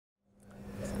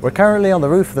We're currently on the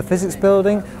roof of the physics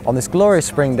building on this glorious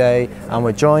spring day, and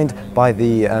we're joined by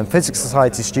the Physics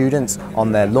Society students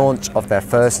on their launch of their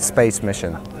first space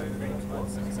mission.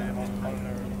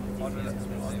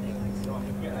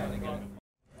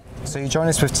 So you join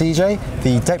us with TJ,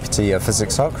 the deputy of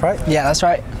PhysSoc, right? Yeah, that's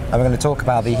right. And we're going to talk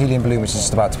about the helium balloon which is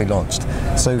just about to be launched.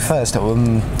 So first,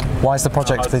 why is the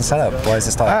project been set up? Why is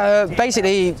it started?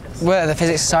 Basically, we're at the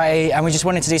Physics Society and we just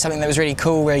wanted to do something that was really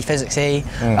cool, really physicsy,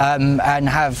 and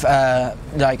have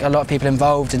like a lot of people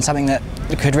involved in something that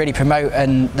could really promote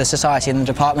the society and the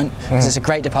department, because it's a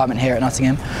great department here at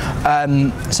Nottingham.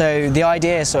 So the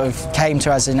idea sort of came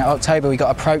to us in October. We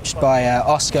got approached by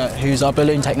Oscar, who's our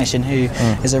balloon technician, who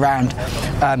is around.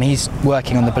 He's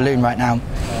working on the balloon right now.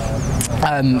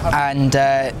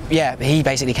 Yeah, he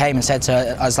basically came and said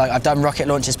to us, like, I've done rocket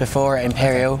launches before at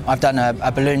Imperial, I've done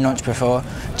a balloon launch before,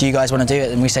 do you guys want to do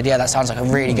it? And we said, yeah, that sounds like a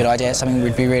really good idea, something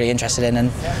we'd be really interested in,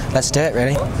 and let's do it,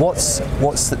 really. What's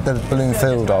the balloon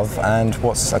filled of, and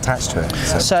what's attached to it?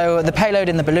 So the payload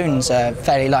in the balloon's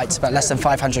fairly light, it's about less than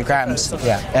 500 grams.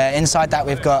 Yeah. Inside that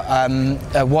we've got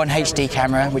one HD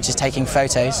camera, which is taking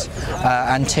photos,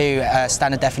 and two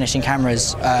standard definition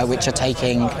cameras, which are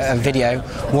taking video.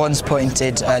 One's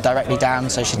pointed directly down,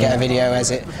 so you should get a video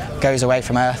as it goes away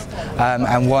from Earth,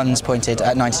 and one's pointed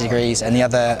at 90 degrees, and the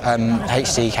other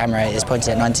HD camera is pointed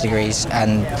at 90 degrees,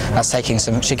 and that's taking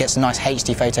should get some nice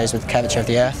HD photos with the curvature of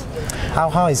the Earth. How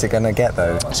high is it going to get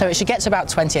though? So it should get to about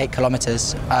 28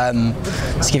 kilometres.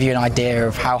 To give you an idea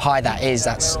of how high that is,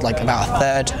 that's like about a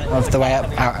third of the way up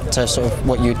out to sort of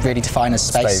what you'd really define as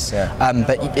space. Yeah.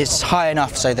 But it's high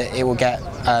enough so that it will get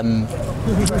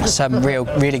some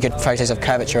really good photos of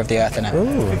curvature of the Earth in it.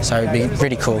 Ooh. So it'd be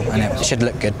really cool, and it should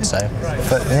look good. So.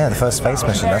 But yeah, the first space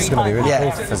mission, that's going to be really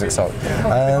cool for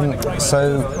PhysSoc.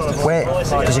 So where,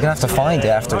 because you're going to have to find it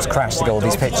after it's crashed to get all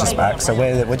these pictures back. So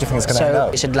where do you think it's going to end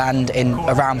up? It should land in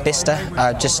around Bicester,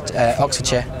 just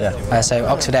Oxfordshire. Yeah. So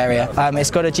Oxford area.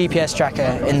 It's got a GPS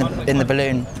tracker in the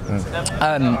balloon,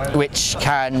 which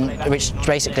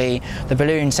basically the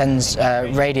balloon sends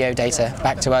radio data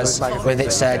back to us with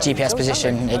its GPS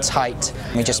position, its height.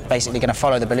 We're just basically going to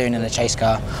follow the balloon in a chase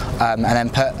car, and then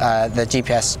put the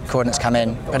GPS coordinates come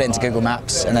in, put it into Google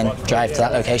Maps, and then drive to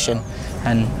that location,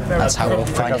 and that's how we'll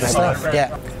find it.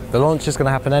 Yeah. The launch is going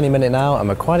to happen any minute now, and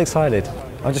we're quite excited.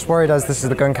 I'm just worried, as this is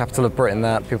the gun capital of Britain,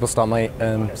 that people start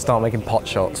making pot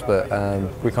shots, but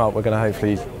we're going to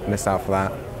hopefully miss out for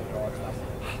that.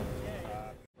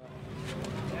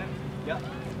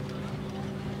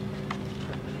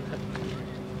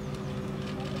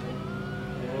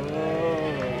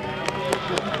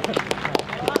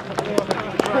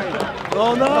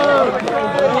 Oh no!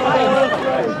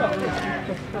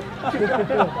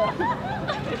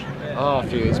 Oh, a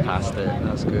few years past it,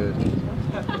 that's good.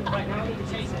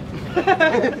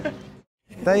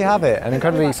 There you have it, an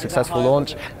incredibly successful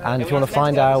launch, and if you want to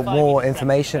find out more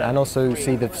information and also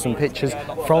see some pictures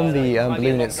from the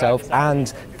balloon itself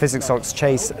and PhysSoc's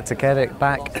chase to get it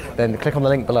back, then click on the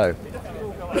link below.